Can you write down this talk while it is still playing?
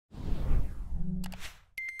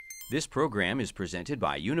This program is presented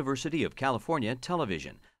by University of California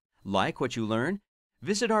Television. Like what you learn?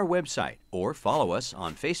 Visit our website or follow us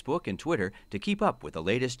on Facebook and Twitter to keep up with the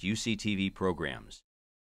latest UCTV programs.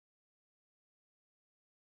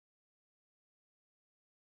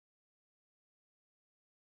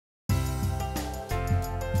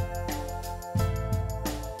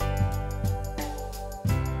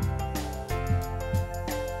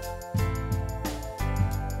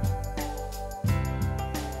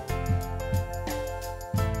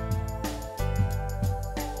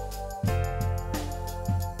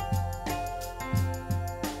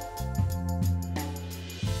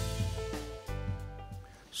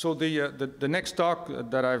 So the next talk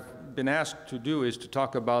that I've been asked to do is to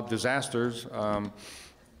talk about disasters. I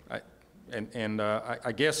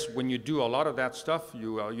guess when you do a lot of that stuff,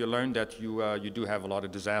 you learn that you do have a lot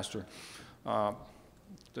of disaster.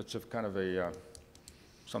 That's kind of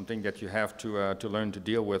something that you have to learn to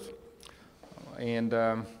deal with. And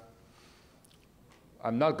I'm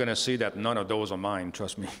not going to say that none of those are mine,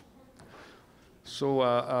 trust me.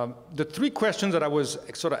 So the three questions that I was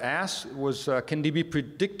sort of asked was, can they be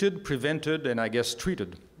predicted, prevented, and I guess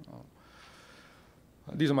treated?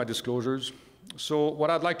 These are my disclosures. So what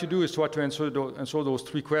I'd like to do is try to answer those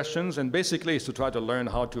three questions, and basically is to try to learn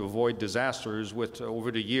how to avoid disasters.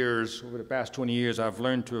 Over the past 20 years, I've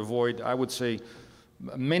learned to avoid, I would say,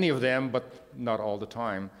 many of them, but not all the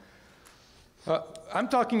time. I'm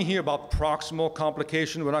talking here about proximal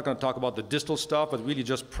complication. We're not going to talk about the distal stuff, but really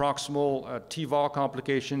just proximal TEVAR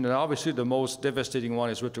complication. And obviously the most devastating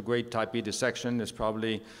one is retrograde type A dissection. It's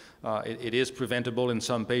probably, it is preventable in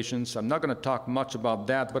some patients. I'm not going to talk much about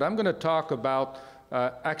that, but I'm going to talk about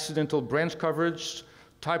accidental branch coverage,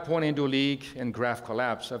 type 1 endoleak, and graft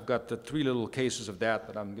collapse. I've got the three little cases of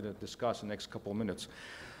that I'm going to discuss in the next couple of minutes.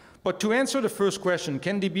 But to answer the first question,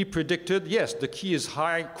 can they be predicted? Yes, the key is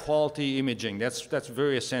high quality imaging. That's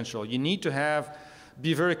very essential. You need to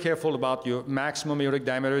be very careful about your maximum aortic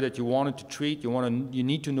diameter that you wanted to treat. You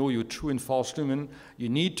need to know your true and false lumen. You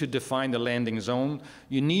need to define the landing zone.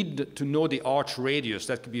 You need to know the arch radius.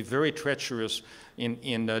 That could be very treacherous in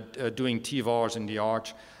doing TEVARs in the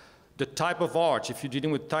arch. The type of arch, if you're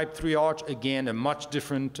dealing with type 3 arch, again, a much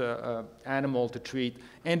different animal to treat.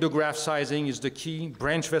 Endograft sizing is the key.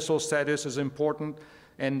 Branch vessel status is important.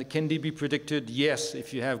 And can they be predicted? Yes,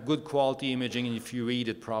 if you have good quality imaging and if you read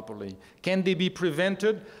it properly. Can they be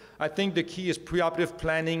prevented? I think the key is preoperative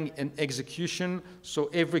planning and execution. So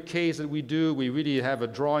every case that we do, we really have a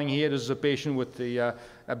drawing here. This is a patient with the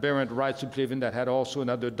aberrant right subclavian that had also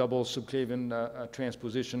another double subclavian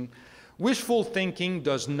transposition. Wishful thinking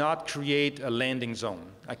does not create a landing zone.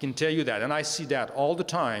 I can tell you that, and I see that all the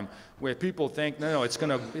time where people think, no, it's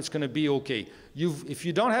gonna be okay. If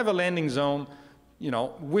you don't have a landing zone,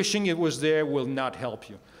 wishing it was there will not help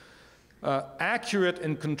you. Accurate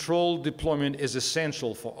and controlled deployment is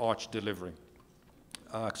essential for arch delivery.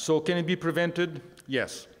 So can it be prevented?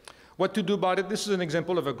 Yes. What to do about it? This is an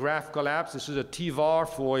example of a graft collapse. This is a TEVAR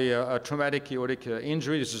for a traumatic aortic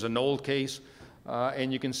injury. This is an old case.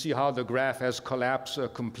 And you can see how the graft has collapsed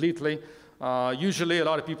completely. Usually a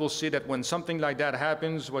lot of people say that when something like that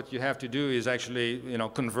happens, what you have to do is actually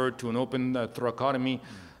convert to an open thoracotomy.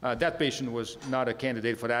 That patient was not a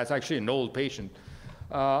candidate for that. It's actually an old patient.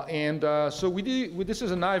 So this is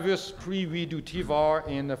an IVUS pre-redo TEVAR,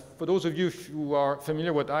 and for those of you who are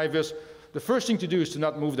familiar with IVUS, the first thing to do is to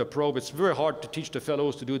not move the probe. It's very hard to teach the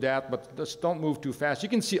fellows to do that, but just don't move too fast. You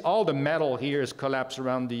can see all the metal here is collapsed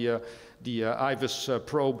around the IVUS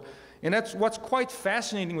probe. And that's what's quite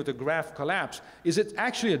fascinating with the graft collapse is it's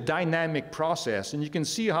actually a dynamic process. And you can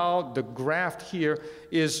see how the graft here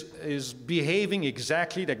is behaving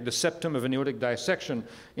exactly like the septum of an aortic dissection.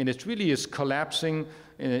 And it really is collapsing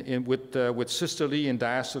with systole and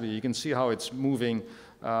diastole. You can see how it's moving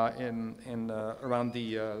around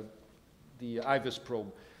the IVUS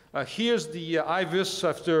probe. Here's the IVUS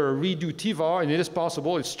after a redo TEVAR, and it is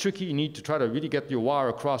possible. It's tricky. You need to try to really get your wire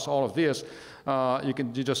across all of this. You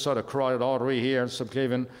just sort of carotid artery here,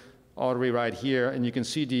 subclavian artery right here, and you can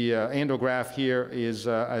see the endograft here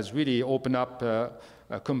has really opened up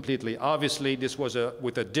completely. Obviously, this was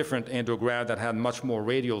with a different endograft that had much more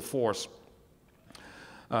radial force.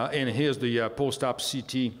 And here's the post-op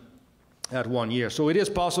CT at 1 year. So it is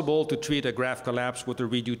possible to treat a graft collapse with a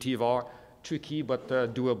redo TEVAR. Tricky, but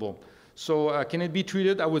doable. So can it be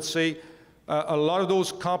treated? I would say a lot of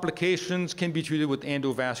those complications can be treated with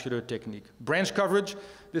endovascular technique. Branch coverage,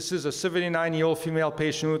 this is a 79-year-old female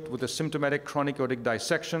patient with a symptomatic chronic aortic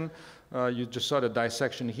dissection. You just saw the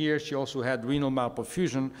dissection here. She also had renal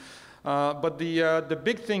malperfusion. But the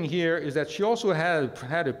big thing here is that she also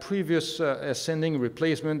had a previous ascending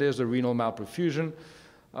replacement. There's a renal malperfusion.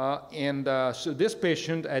 So this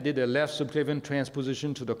patient, I did a left subclavian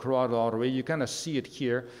transposition to the carotid artery. You kind of see it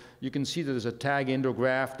here. You can see that there's a tag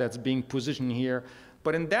endograft that's being positioned here.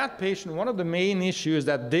 But in that patient, one of the main issues is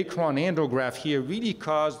that Dacron endograft here really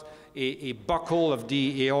caused a buckle of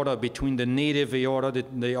the aorta between the native aorta,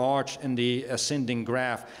 the arch, and the ascending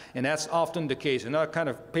graft. And that's often the case. Another kind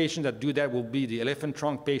of patient that do that will be the elephant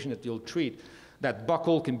trunk patient that you'll treat. That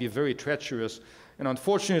buckle can be very treacherous. And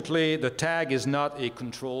unfortunately, the tag is not a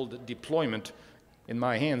controlled deployment, in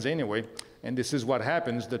my hands anyway. And this is what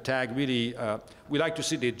happens. The tag really, we like to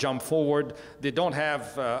see they jump forward. They don't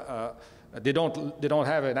have they don't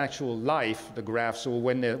have an actual life, the graft, so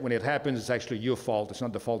when it happens, it's actually your fault. It's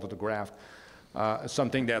not the fault of the graft.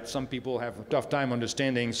 Something that some people have a tough time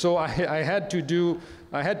understanding. So I had to do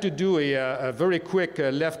a very quick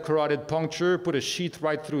left carotid puncture, put a sheath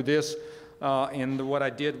right through this, and what I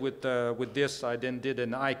did with this, I then did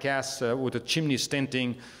an ICAS with a chimney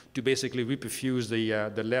stenting to basically reperfuse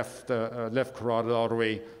the left carotid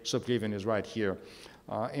artery. Subclavian is right here,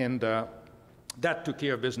 and that took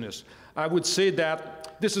care of business. I would say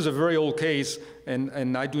that this is a very old case,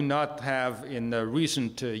 and I do not have in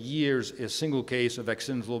recent years a single case of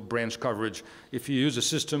accidental branch coverage. If you use a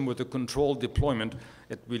system with a controlled deployment,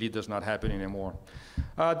 it really does not happen anymore.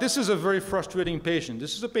 This is a very frustrating patient.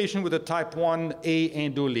 This is a patient with a type 1A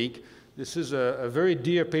endoleak. This is a very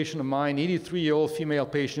dear patient of mine, 83-year-old female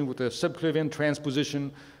patient with a subclavian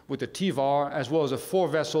transposition with a TEVAR, as well as a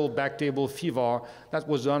 4-vessel backtable FEVAR that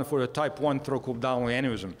was done for a type 1 thoracoabdominal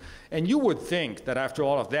aneurysm. And you would think that after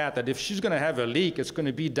all of that, that if she's going to have a leak, it's going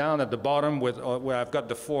to be down at the bottom with, where I've got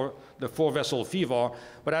the 4-vessel FEVAR,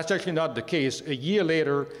 but that's actually not the case. A year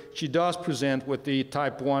later, she does present with the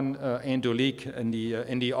type 1 endoleak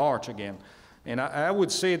in the arch again. And I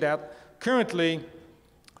would say that currently,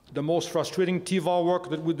 the most frustrating TEVAR work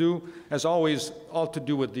that we do has always all to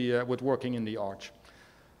do with working in the arch.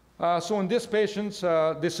 So in this patient,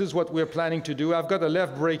 this is what we're planning to do. I've got a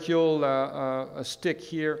left brachial a stick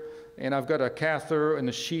here, and I've got a catheter and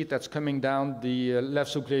a sheet that's coming down the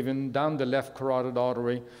left subclavian, down the left carotid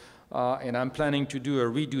artery, and I'm planning to do a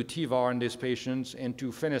redo TEVAR in this patient and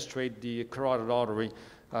to fenestrate the carotid artery.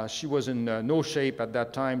 She was in no shape at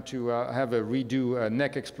that time to have a redo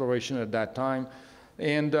neck exploration at that time.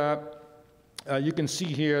 And you can see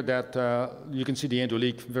here that you can see the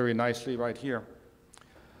endoleak very nicely right here.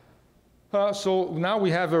 So now we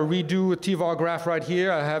have a redo TEVAR graft right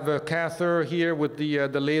here. I have a catheter here with the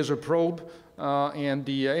laser probe, and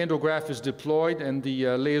the endograft is deployed, and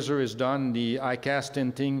the laser is done. The ICAS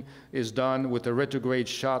stenting is done with a retrograde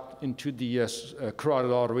shot into the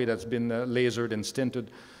carotid artery that's been lasered and stented.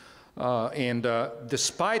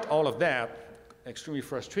 Despite all of that, extremely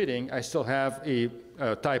frustrating, I still have a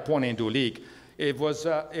type 1 endoleak. It was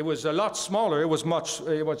a lot smaller. It was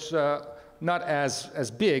not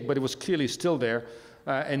as big, but it was clearly still there.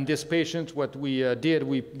 In this patient, what we did,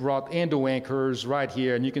 we brought endo anchors right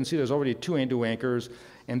here, and you can see there's already 2 endo anchors,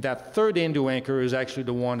 and that third endo anchor is actually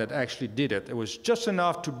the one that actually did it. It was just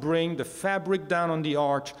enough to bring the fabric down on the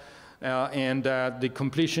arch, and the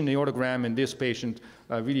completion aortogram in this patient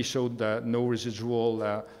really showed no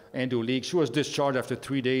residual endo leak. She was discharged after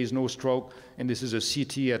 3 days, no stroke, and this is a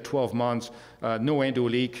CT at 12 months, no endo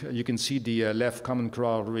leak. You can see the left common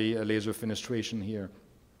carotid artery laser fenestration here.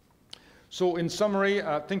 So in summary,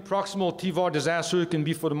 I think proximal TEVAR disaster can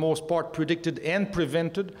be for the most part predicted and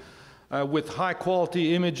prevented with high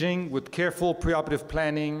quality imaging, with careful preoperative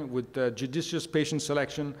planning, with judicious patient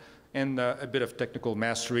selection, and a bit of technical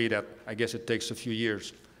mastery that I guess it takes a few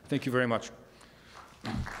years. Thank you very much.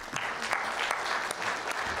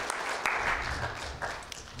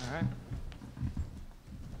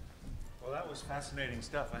 Well, that was fascinating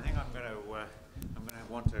stuff. I think I'm going to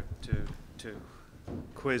want to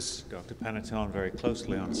quiz Dr. Panetone very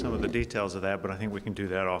closely on some of the details of that, but I think we can do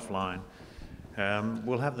that offline.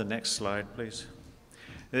 We'll have the next slide, please.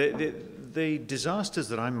 The disasters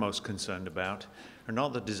that I'm most concerned about are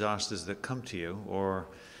not the disasters that come to you or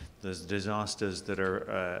the disasters that are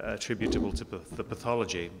attributable to the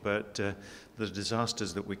pathology, but the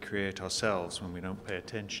disasters that we create ourselves when we don't pay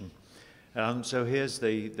attention. So here's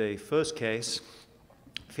the first case,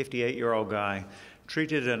 58-year-old guy,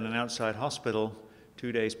 treated at an outside hospital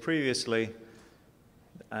 2 days previously,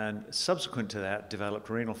 and subsequent to that developed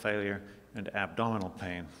renal failure and abdominal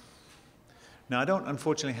pain. Now, I don't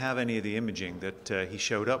unfortunately have any of the imaging that he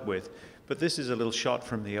showed up with, but this is a little shot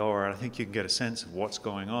from the OR. I think you can get a sense of what's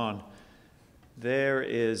going on. There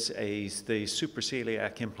is the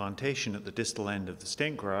supraceliac implantation at the distal end of the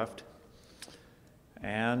stent graft.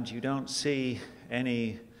 And you don't see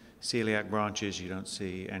any celiac branches, you don't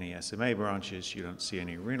see any SMA branches, you don't see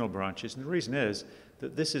any renal branches. And the reason is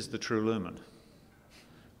that this is the true lumen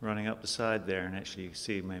running up the side there, and actually you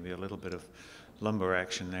see maybe a little bit of lumbar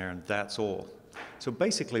action there, and that's all. So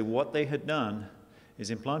basically what they had done is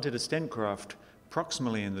implanted a stent graft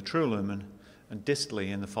proximally in the true lumen and distally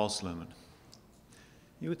in the false lumen.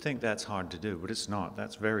 You would think that's hard to do, but it's not.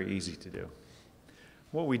 That's very easy to do.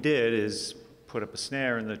 What we did is put up a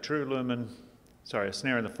snare in the true lumen, a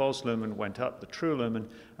snare in the false lumen, went up the true lumen,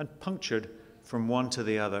 and punctured from one to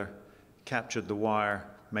the other, captured the wire,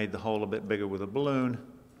 made the hole a bit bigger with a balloon,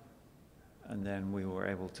 and then we were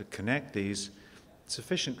able to connect these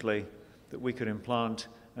sufficiently that we could implant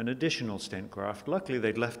an additional stent graft. Luckily,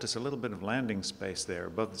 they'd left us a little bit of landing space there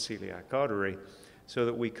above the celiac artery so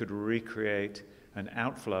that we could recreate an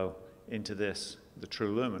outflow into this, the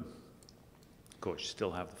true lumen. Of course, you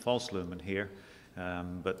still have the false lumen here,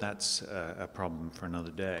 but that's a problem for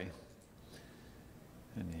another day.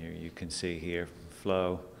 And here you can see here,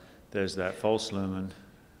 flow. There's that false lumen,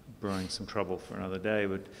 brewing some trouble for another day,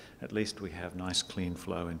 but at least we have nice clean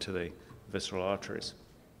flow into the visceral arteries.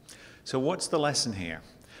 So what's the lesson here?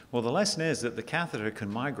 Well, the lesson is that the catheter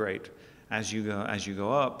can migrate as you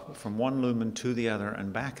go up from one lumen to the other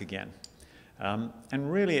and back again.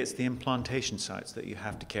 And really it's the implantation sites that you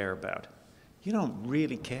have to care about. You don't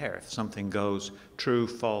really care if something goes true,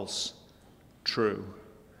 false, true,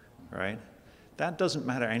 right? That doesn't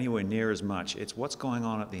matter anywhere near as much. It's what's going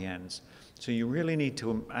on at the ends. So you really need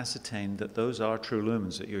to ascertain that those are true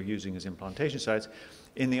lumens that you're using as implantation sites.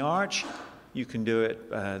 In the arch, you can do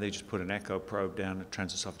it. They just put an echo probe down, a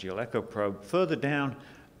transesophageal echo probe. Further down,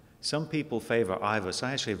 some people favor IVUS.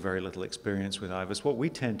 I actually have very little experience with IVUS. What we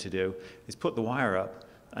tend to do is put the wire up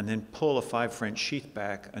and then pull a 5 French sheath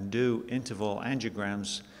back and do interval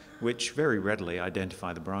angiograms, which very readily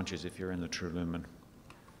identify the branches if you're in the true lumen.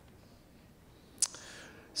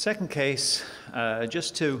 Second case, I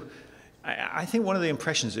think one of the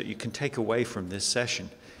impressions that you can take away from this session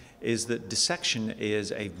is that dissection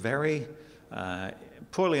is a very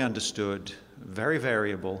poorly understood, very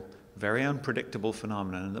variable, very unpredictable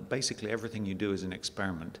phenomenon, and that basically everything you do is an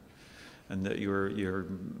experiment. And that your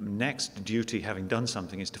next duty, having done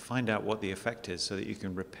something, is to find out what the effect is so that you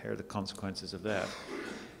can repair the consequences of that.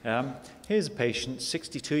 Here's a patient,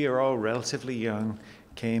 62-year-old, relatively young,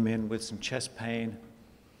 came in with some chest pain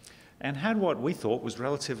and had what we thought was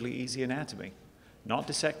relatively easy anatomy. Not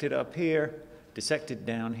dissected up here, dissected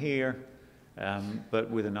down here, but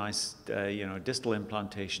with a nice distal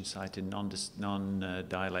implantation site in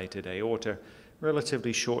non-dilated aorta,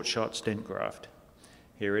 relatively short shot stent graft.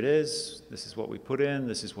 Here it is. This is what we put in.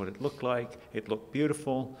 This is what it looked like. It looked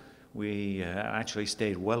beautiful. We actually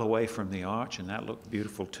stayed well away from the arch, and that looked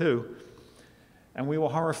beautiful too. And we were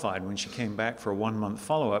horrified when she came back for a 1-month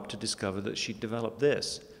follow-up to discover that she'd developed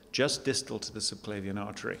this, just distal to the subclavian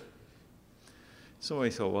artery. So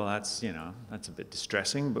we thought, well, that's a bit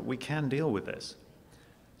distressing, but we can deal with this.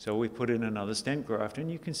 So we put in another stent graft,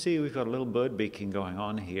 and you can see we've got a little bird beaking going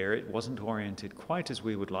on here. It wasn't oriented quite as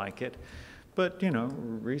we would like it, but,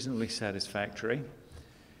 reasonably satisfactory,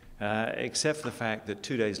 except for the fact that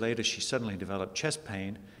 2 days later she suddenly developed chest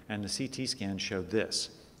pain, and the CT scan showed this,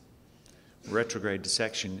 retrograde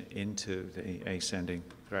dissection into the ascending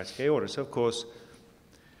thoracic aorta. So, of course,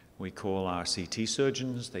 we call our CT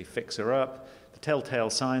surgeons, they fix her up. The telltale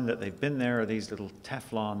sign that they've been there are these little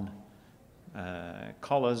Teflon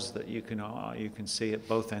collars that you can see at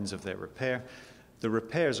both ends of their repair. The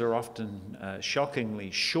repairs are often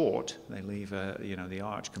shockingly short. They leave the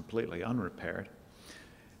arch completely unrepaired.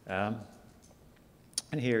 And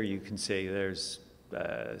here you can see there's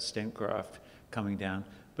stent graft coming down.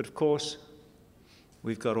 But of course,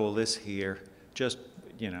 we've got all this here just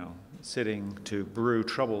sitting to brew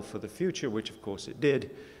trouble for the future, which of course it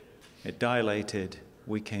did. It dilated.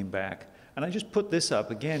 We came back. And I just put this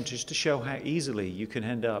up again just to show how easily you can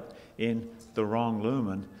end up in the wrong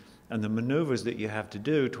lumen and the maneuvers that you have to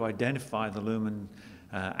do to identify the lumen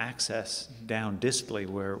access down distally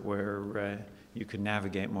where you can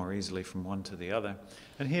navigate more easily from one to the other.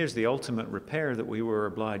 And here's the ultimate repair that we were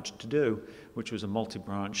obliged to do, which was a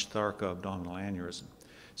multi-branch thoracoabdominal aneurysm.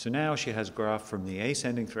 So now she has graft from the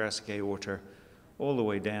ascending thoracic aorta all the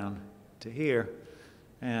way down to here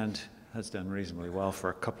and has done reasonably well for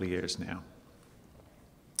a couple of years now.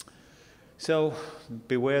 So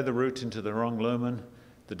beware the route into the wrong lumen.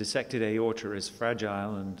 The dissected aorta is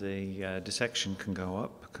fragile, and the dissection can go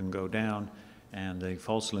up, can go down, and the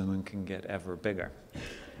false lumen can get ever bigger.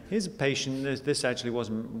 Here's a patient. This actually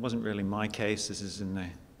wasn't really my case. This is in the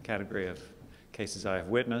category of cases I have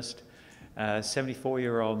witnessed. A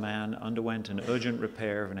 74-year-old man underwent an urgent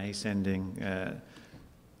repair of an ascending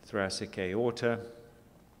thoracic aorta.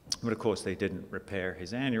 But of course, they didn't repair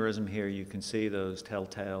his aneurysm. Here you can see those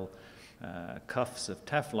telltale cuffs of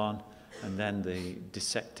Teflon and then the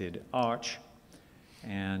dissected arch.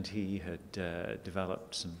 And he had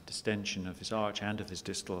developed some distension of his arch and of his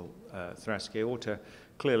distal thoracic aorta.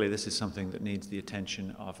 Clearly, this is something that needs the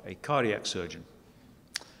attention of a cardiac surgeon.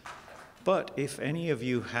 But if any of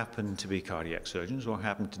you happen to be cardiac surgeons or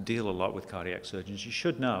happen to deal a lot with cardiac surgeons, you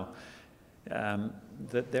should know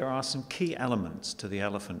that there are some key elements to the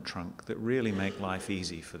elephant trunk that really make life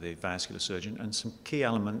easy for the vascular surgeon, and some key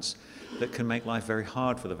elements that can make life very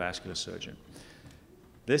hard for the vascular surgeon.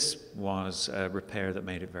 This was a repair that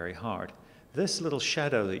made it very hard. This little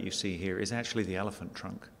shadow that you see here is actually the elephant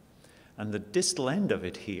trunk. And the distal end of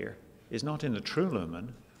it here is not in the true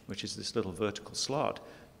lumen, which is this little vertical slot,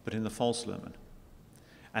 but in the false lumen.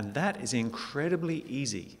 And that is incredibly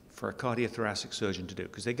easy for a cardiothoracic surgeon to do,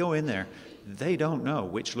 because they go in there, they don't know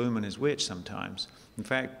which lumen is which sometimes. In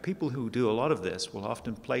fact, people who do a lot of this will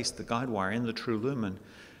often place the guide wire in the true lumen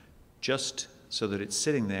just so that it's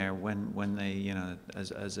sitting there when they, you know,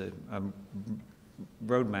 as a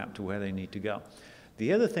roadmap to where they need to go.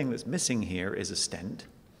 The other thing that's missing here is a stent.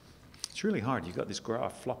 It's really hard. You've got this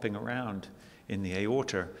graft flopping around in the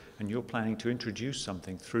aorta, and you're planning to introduce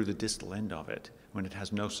something through the distal end of it when it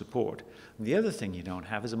has no support. And the other thing you don't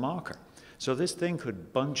have is a marker. So this thing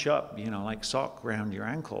could bunch up, you know, like sock around your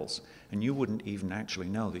ankles, and you wouldn't even actually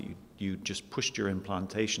know that you just pushed your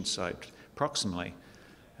implantation site proximally.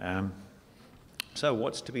 So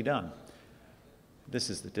what's to be done? This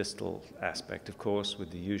is the distal aspect, of course,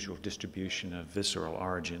 with the usual distribution of visceral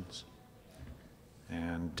origins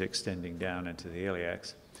and extending down into the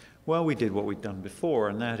iliacs. Well, we did what we'd done before,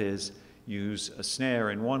 and that is use a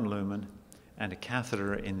snare in one lumen and a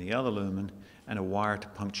catheter in the other lumen and a wire to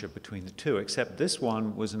puncture between the two, except this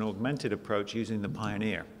one was an augmented approach using the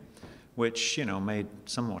Pioneer, which, you know, made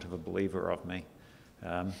somewhat of a believer of me.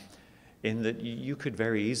 In that you could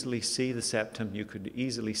very easily see the septum, you could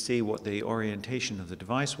easily see what the orientation of the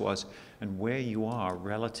device was and where you are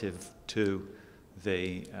relative to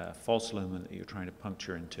the false lumen that you're trying to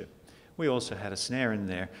puncture into. We also had a snare in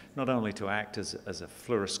there, not only to act as a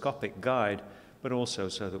fluoroscopic guide, but also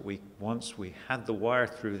so that once we had the wire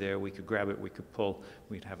through there, we could grab it, we could pull,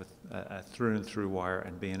 we'd have a through and through wire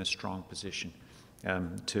and be in a strong position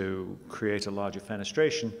to create a larger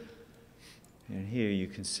fenestration. And here you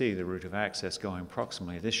can see the route of access going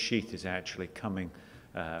proximally. This sheath is actually coming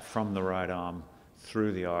from the right arm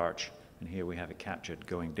through the arch, and here we have it captured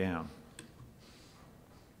going down.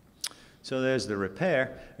 So there's the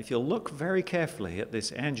repair. If you'll look very carefully at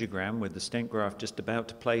this angiogram with the stent graft just about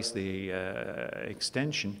to place the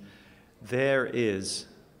extension, there is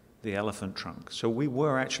the elephant trunk. So we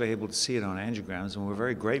were actually able to see it on angiograms, and we're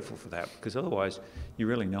very grateful for that, because otherwise you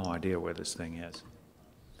really no idea where this thing is.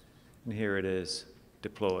 And here it is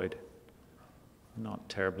deployed. Not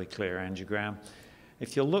terribly clear angiogram.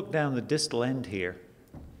 If you look down the distal end here,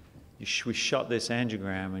 we shot this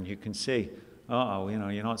angiogram, and you can see, you know,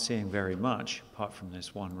 you're not seeing very much apart from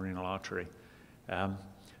this one renal artery.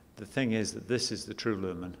 The thing is that this is the true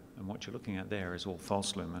lumen, and what you're looking at there is all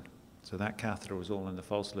false lumen. So that catheter was all in the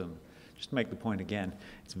false lumen. Just to make the point again,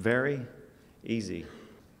 it's very easy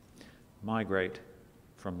to migrate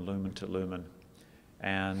from lumen to lumen.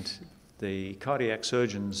 And the cardiac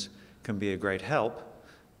surgeons can be a great help,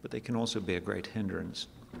 but they can also be a great hindrance.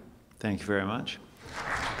 Thank you very much.